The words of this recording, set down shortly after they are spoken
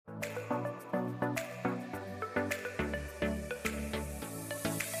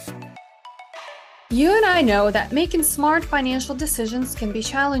You and I know that making smart financial decisions can be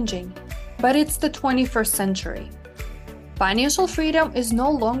challenging, but it's the 21st century. Financial freedom is no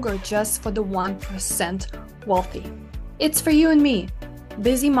longer just for the 1% wealthy. It's for you and me,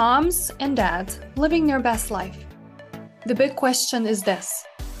 busy moms and dads living their best life. The big question is this: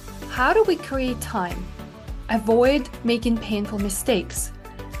 how do we create time, avoid making painful mistakes,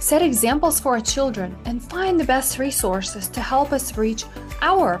 set examples for our children, and find the best resources to help us reach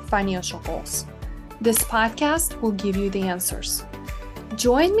our financial goals? This podcast will give you the answers.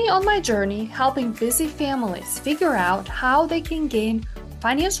 Join me on my journey helping busy families figure out how they can gain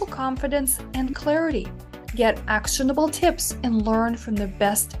financial confidence and clarity, get actionable tips, and learn from the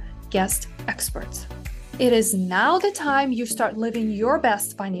best guest experts. It is now the time you start living your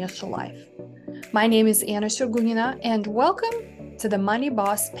best financial life. My name is Anna Shurgunina, and welcome to the Money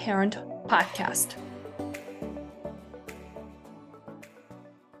Boss Parent Podcast.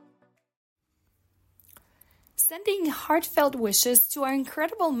 Sending heartfelt wishes to our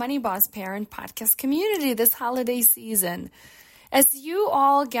incredible Money Boss Parent podcast community this holiday season. As you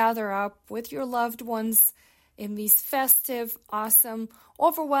all gather up with your loved ones in these festive, awesome,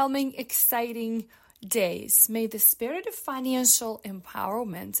 overwhelming, exciting days, may the spirit of financial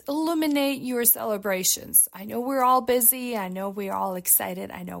empowerment illuminate your celebrations. I know we're all busy. I know we're all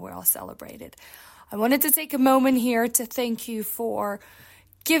excited. I know we're all celebrated. I wanted to take a moment here to thank you for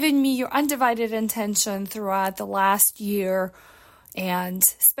giving me your undivided attention throughout the last year and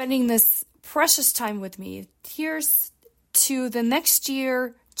spending this precious time with me. Here's to the next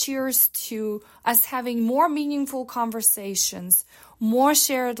year. Cheers to us having more meaningful conversations, more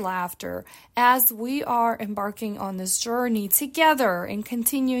shared laughter as we are embarking on this journey together and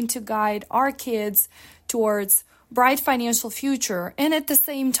continuing to guide our kids towards bright financial future, and at the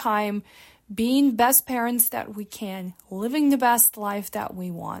same time being best parents that we can, living the best life that we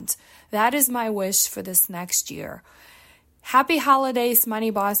want. That is my wish for this next year. Happy holidays, Money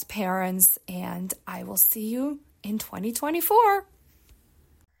Boss parents, and I will see you in 2024.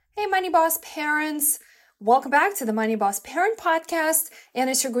 Hey, Money Boss parents. Welcome back to the Money Boss Parent Podcast.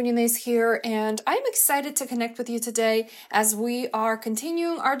 Anna Shurgunina is here, and I'm excited to connect with you today as we are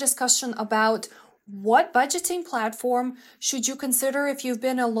continuing our discussion about what budgeting platform should you consider if you've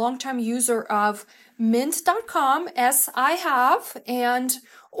been a longtime user of mint.com, as I have,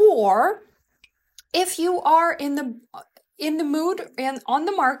 or if you are in the mood and on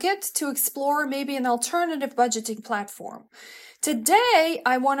the market to explore maybe an alternative budgeting platform. Today,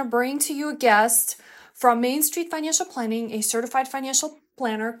 I want to bring to you a guest from Main Street Financial Planning, a certified financial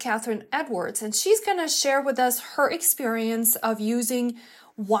planner, Katherine Edwards, and she's going to share with us her experience of using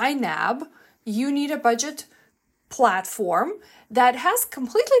YNAB. You Need a Budget platform that has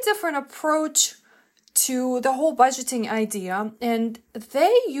completely different approach to the whole budgeting idea, and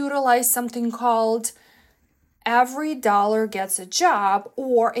they utilize something called Every Dollar Gets a Job,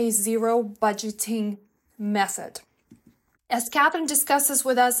 or a zero budgeting method. As Katherine discusses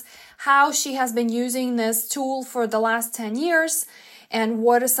with us how she has been using this tool for the last 10 years and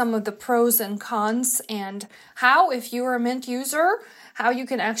what are some of the pros and cons, and how, if you're a Mint user, how you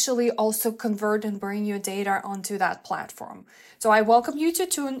can actually also convert and bring your data onto that platform. So I welcome you to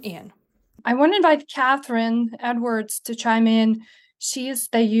tune in. I want to invite Katherine Edwards to chime in. She is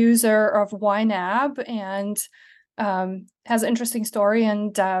the user of YNAB and has an interesting story.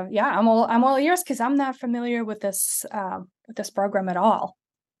 And I'm all ears because I'm not familiar with this program at all.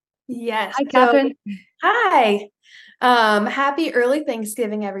 Yes. Hi, Katherine. Hi. Happy early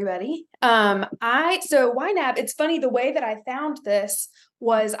Thanksgiving, everybody. So YNAB, it's funny, the way that I found this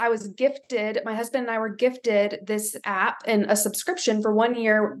was I was gifted, my husband and I were gifted this app and a subscription for 1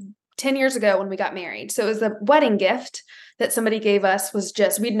 year, 10 years ago when we got married. So it was a wedding gift that somebody gave us.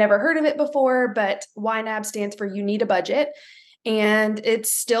 We'd never heard of it before, but YNAB stands for You Need a Budget. And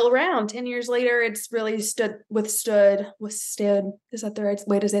it's still around 10 years later. It's really withstood, is that the right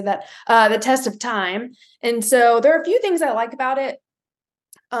way to say that? The test of time. And so there are a few things I like about it.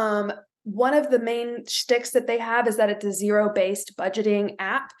 One of the main shticks that they have is that it's a zero-based budgeting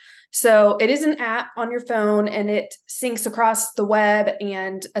app. So it is an app on your phone and it syncs across the web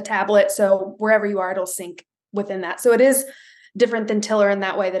and a tablet. So wherever you are, it'll sync within that. So it is different than Tiller in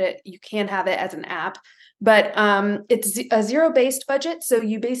that way that you can have it as an app. But it's a zero-based budget, so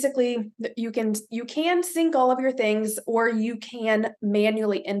you can sync all of your things, or you can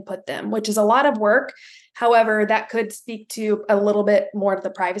manually input them, which is a lot of work. However, that could speak to a little bit more to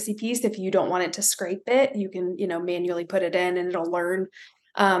the privacy piece. If you don't want it to scrape it, you can manually put it in, and it'll learn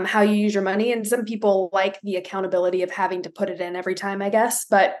how you use your money. And some people like the accountability of having to put it in every time, I guess.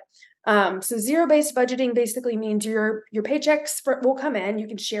 But So zero-based budgeting basically means your paychecks will come in. You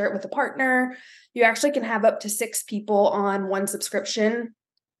can share it with a partner. You actually can have up to 6 people on one subscription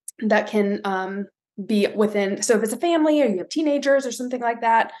that can be within. So if it's a family or you have teenagers or something like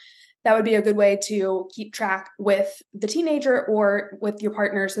that, that would be a good way to keep track with the teenager or with your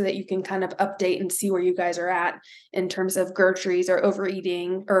partner so that you can kind of update and see where you guys are at in terms of groceries or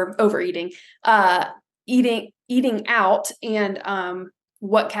eating out, and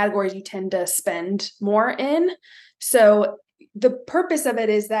what categories you tend to spend more in. So the purpose of it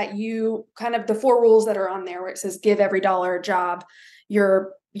is that you kind of the 4 rules that are on there where it says give every dollar a job.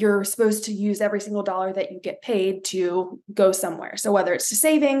 You're supposed to use every single dollar that you get paid to go somewhere. So whether it's to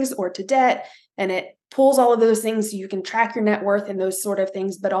savings or to debt, and it pulls all of those things so you can track your net worth and those sort of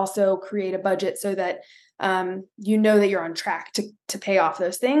things, but also create a budget so that you know that you're on track to pay off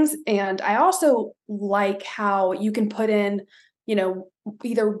those things. And I also like how you can put in,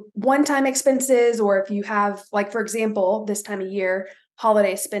 either one-time expenses, or if you have, like, for example, this time of year,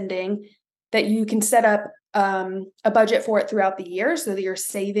 holiday spending, that you can set up a budget for it throughout the year so that you're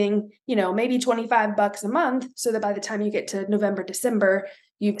saving, maybe $25 a month, so that by the time you get to November, December,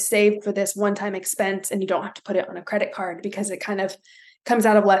 you've saved for this one-time expense and you don't have to put it on a credit card, because it kind of comes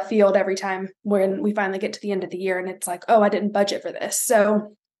out of left field every time when we finally get to the end of the year and it's like, oh, I didn't budget for this.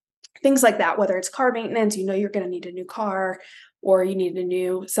 So things like that, whether it's car maintenance, you're going to need a new car, or you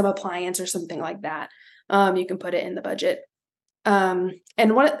need some appliance or something like that. You can put it in the budget. And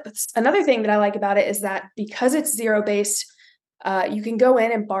another thing that I like about it is that because it's zero-based, you can go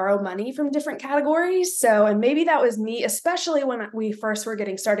in and borrow money from different categories. So, and maybe that was me, especially when we first were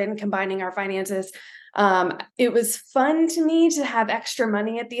getting started and combining our finances. It was fun to me to have extra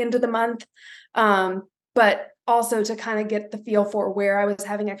money at the end of the month, but also to kind of get the feel for where I was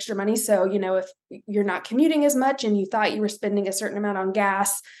having extra money. So, if you're not commuting as much and you thought you were spending a certain amount on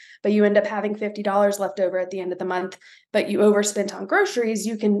gas, but you end up having $50 left over at the end of the month, but you overspent on groceries,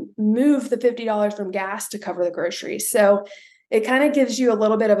 you can move the $50 from gas to cover the groceries. So it kind of gives you a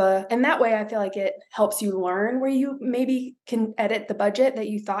little bit of and that way I feel like it helps you learn where you maybe can edit the budget that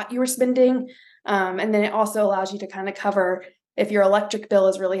you thought you were spending. And then it also allows you to kind of cover if your electric bill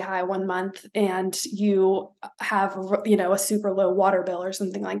is really high one month and you have, a super low water bill or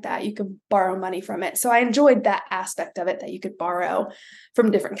something like that, you can borrow money from it. So I enjoyed that aspect of it, that you could borrow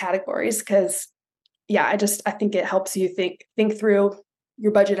from different categories, because I think it helps you think through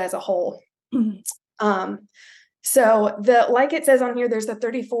your budget as a whole. Mm-hmm. So like it says on here, there's the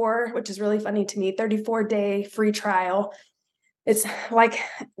 34, which is really funny to me, 34-day free trial. It's like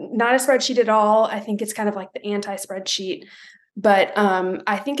not a spreadsheet at all. I think it's kind of like the anti-spreadsheet, but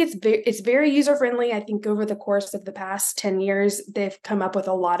I think it's very user-friendly. I think over the course of the past 10 years, they've come up with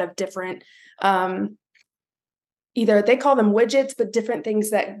a lot of different, either they call them widgets, but different things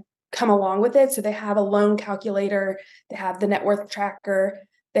that come along with it. So they have a loan calculator, they have the net worth tracker,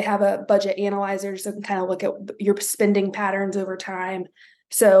 they have a budget analyzer, so you can kind of look at your spending patterns over time.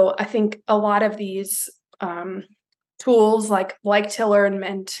 So I think a lot of these tools like Tiller and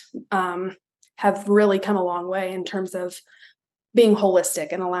Mint have really come a long way in terms of being holistic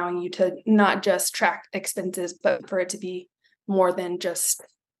and allowing you to not just track expenses, but for it to be more than just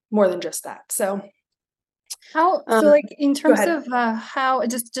that. So like in terms of how,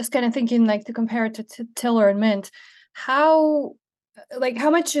 just kind of thinking, like, to compare it to Tiller and Mint, how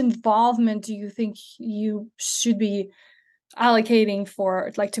much involvement do you think you should be allocating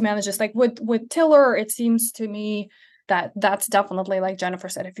for, like, to manage this? Like with Tiller, it seems to me that's definitely, like Jennifer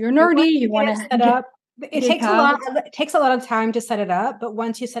said, if you're nerdy, you want to set up. It takes a lot of time to set it up, but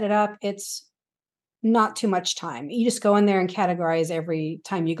once you set it up, it's not too much time. You just go in there and categorize every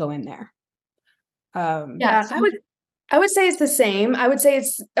time you go in there. I would say it's the same. I would say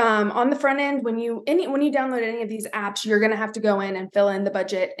it's on the front end, when you download any of these apps, you're going to have to go in and fill in the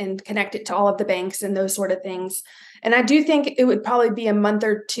budget and connect it to all of the banks and those sort of things. And I do think it would probably be a month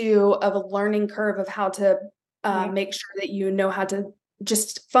or two of a learning curve of how to make sure that you know how to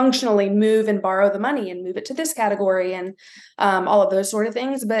just functionally move and borrow the money and move it to this category and all of those sort of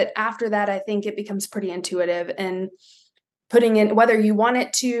things. But after that, I think it becomes pretty intuitive, and putting in whether you want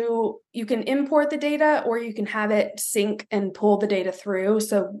it to, you can import the data or you can have it sync and pull the data through.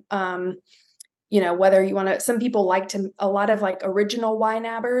 So, whether you want to, some people a lot of like original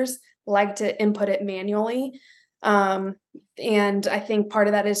YNABers like to input it manually. And I think part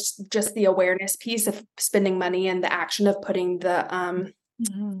of that is just the awareness piece of spending money and the action of putting the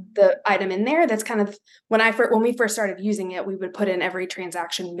item in there. That's kind of when we first started using it, we would put in every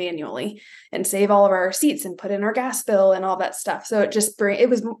transaction manually and save all of our receipts and put in our gas bill and all that stuff. So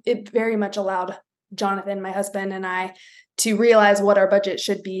it very much allowed Jonathan, my husband, and I to realize what our budget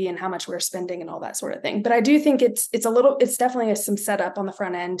should be and how much we're spending and all that sort of thing. But I do think it's definitely some setup on the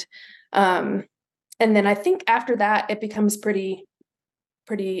front end. And then I think after that, it becomes pretty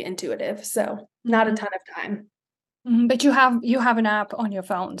intuitive. So not a ton of time. But you have an app on your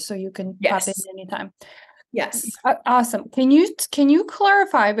phone, so you can pop in anytime. Yes. Awesome. Can you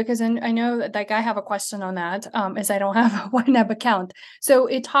clarify, because I know that like I have a question on that, as I don't have a YNAB account. So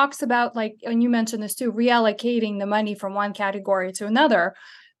it talks about, like, and you mentioned this too, reallocating the money from one category to another.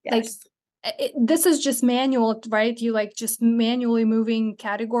 Yes. Like this is just manual, right? You like just manually moving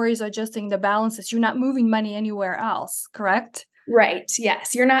categories, adjusting the balances. You're not moving money anywhere else, correct? Right.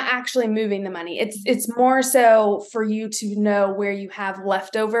 Yes. You're not actually moving the money. It's more so for you to know where you have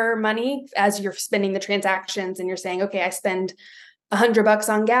leftover money as you're spending the transactions, and you're saying, okay, I spend $100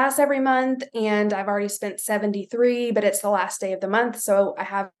 on gas every month and I've already spent 73, but it's the last day of the month. So I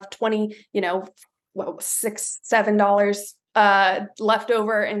have 20, $6-7 left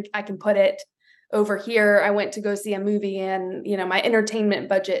over, and I can put it over here. I went to go see a movie and, my entertainment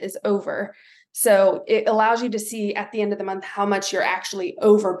budget is over. So it allows you to see at the end of the month how much you're actually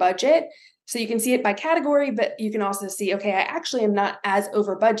over budget. So you can see it by category, but you can also see, okay, I actually am not as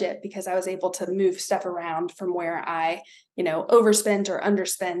over budget because I was able to move stuff around from where I, overspent or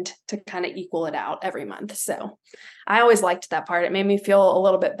underspend to kind of equal it out every month. So I always liked that part. It made me feel a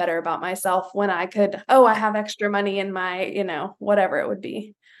little bit better about myself when I could, I have extra money in my, whatever it would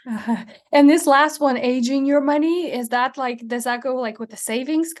be. And this last one, aging your money, is that like, does that go like with the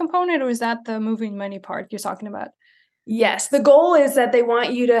savings component, or is that the moving money part you're talking about? Yes. The goal is that they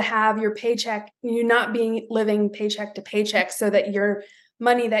want you to have your paycheck, you not being living paycheck to paycheck, so that your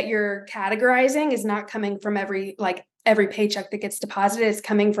money that you're categorizing is not coming from every paycheck that gets deposited. It's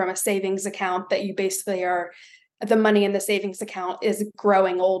coming from a savings account that you basically are, the money in the savings account is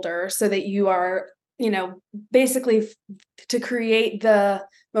growing older, so that you are, basically to create the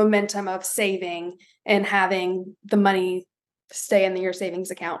momentum of saving and having the money stay in your savings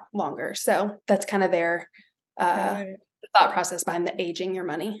account longer. So that's kind of their thought process behind the aging your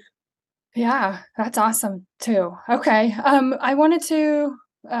money. Yeah, that's awesome too. Okay. I wanted to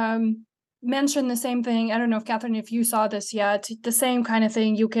mention the same thing. I don't know if Katherine, if you saw this yet, the same kind of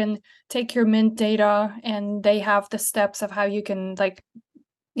thing. You can take your Mint data and they have the steps of how you can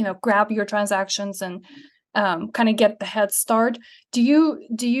grab your transactions and kind of get the head start. Do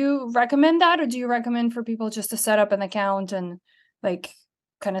you recommend that, or do you recommend for people just to set up an account and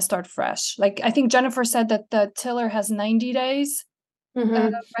kind of start fresh? Like, I think Jennifer said that the tiller has 90 days,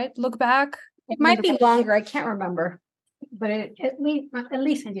 right? Look back. It might be longer. I can't remember, but at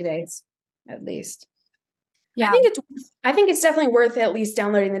least 90 days, at least. Yeah, I think it's definitely worth at least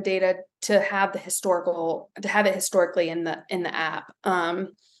downloading the data to have it historically in the app.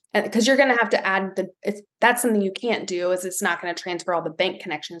 Because you're going to have to add that's something you can't do, is it's not going to transfer all the bank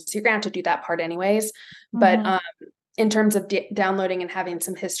connections. So you're going to have to do that part anyways. But in terms of downloading and having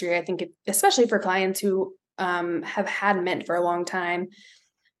some history, I think especially for clients who have had Mint for a long time,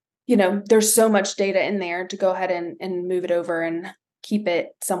 there's so much data in there to go ahead and move it over and keep it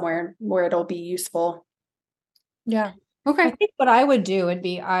somewhere where it'll be useful. Yeah. Okay. I think what I would do would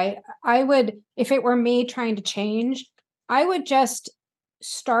be, I would, if it were me trying to change, I would just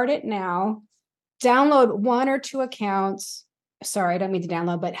start it now, download one or two accounts. Sorry, I don't mean to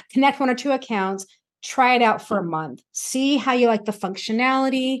download, but connect one or two accounts, try it out for a month, see how you like the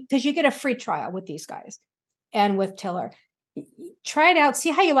functionality, because you get a free trial with these guys and with Tiller. Try it out,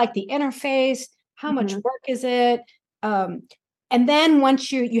 see how you like the interface, how much work is it? And then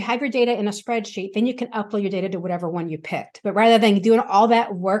once you have your data in a spreadsheet, then you can upload your data to whatever one you picked. But rather than doing all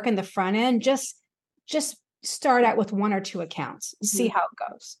that work in the front end, just start out with one or two accounts, see how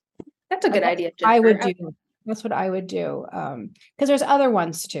it goes. That's a good idea, Jennifer. I would do. That's what I would do. Because there's other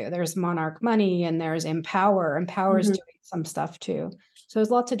ones too. There's Monarch Money and there's Empower. Empower is doing some stuff too. So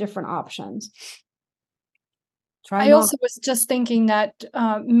there's lots of different options. I also was just thinking that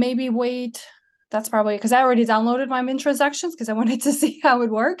maybe wait. That's probably because I already downloaded my Mint transactions because I wanted to see how it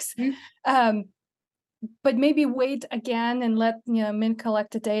works. But maybe wait again and let Mint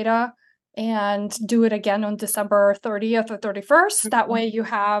collect the data and do it again on December 30th or 31st. That way you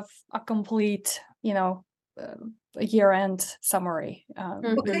have a complete, a year-end summary.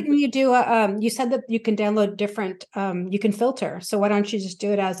 What couldn't you do? You said that you can download different, you can filter. So why don't you just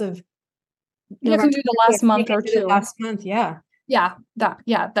do it as of you can do the last month or two. Last month, yeah. Yeah,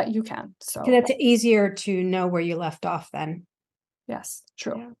 that you can. So that's easier to know where you left off then. Yes,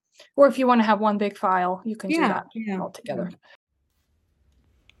 true. Yeah. Or if you want to have one big file, you can do that all together.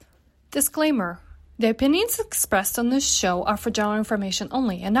 Disclaimer. The opinions expressed on this show are for general information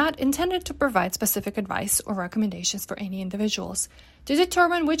only and not intended to provide specific advice or recommendations for any individuals. To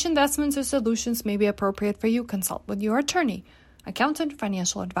determine which investments or solutions may be appropriate for you, consult with your attorney, accountant,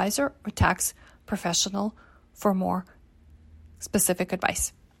 financial advisor, or tax professional for more specific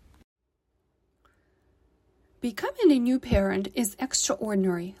advice. Becoming a new parent is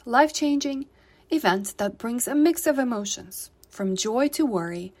extraordinary, life-changing event that brings a mix of emotions, from joy to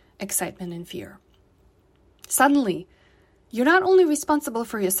worry, excitement and fear. Suddenly, you're not only responsible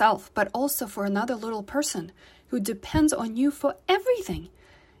for yourself, but also for another little person who depends on you for everything.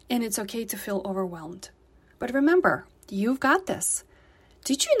 And it's okay to feel overwhelmed. But remember, you've got this.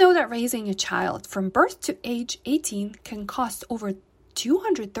 Did you know that raising a child from birth to age 18 can cost over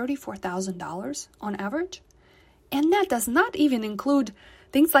 $234,000 on average? And that does not even include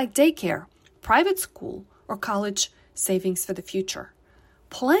things like daycare, private school, or college savings for the future.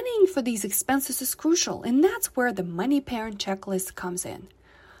 Planning for these expenses is crucial, and that's where the Money Parent Checklist comes in.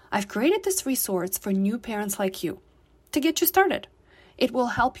 I've created this resource for new parents like you to get you started. It will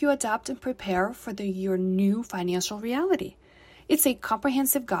help you adapt and prepare for your new financial reality. It's a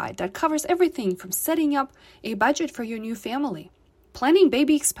comprehensive guide that covers everything from setting up a budget for your new family, planning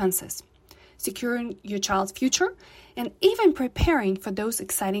baby expenses, securing your child's future, and even preparing for those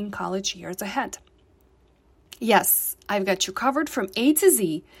exciting college years ahead. Yes, I've got you covered from A to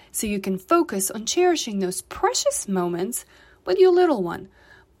Z so you can focus on cherishing those precious moments with your little one.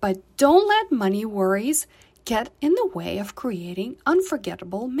 But don't let money worries get in the way of creating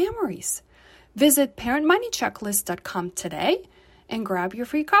unforgettable memories. Visit parentmoneychecklist.com today and grab your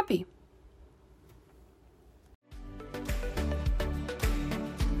free copy.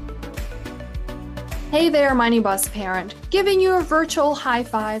 Hey there, Money Boss parent, giving you a virtual high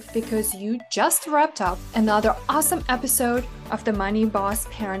five because you just wrapped up another awesome episode of the Money Boss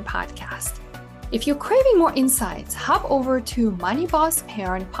Parent Podcast. If you're craving more insights, hop over to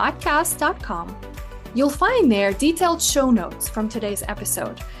moneybossparentpodcast.com. You'll find there detailed show notes from today's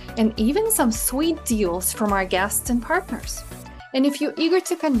episode and even some sweet deals from our guests and partners. And if you're eager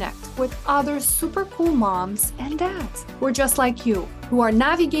to connect with other super cool moms and dads who are just like you, who are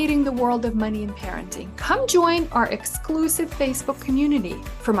navigating the world of money and parenting, come join our exclusive Facebook community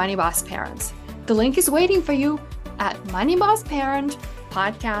for Money Boss parents. The link is waiting for you at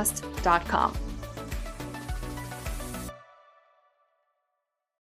moneybossparentpodcast.com.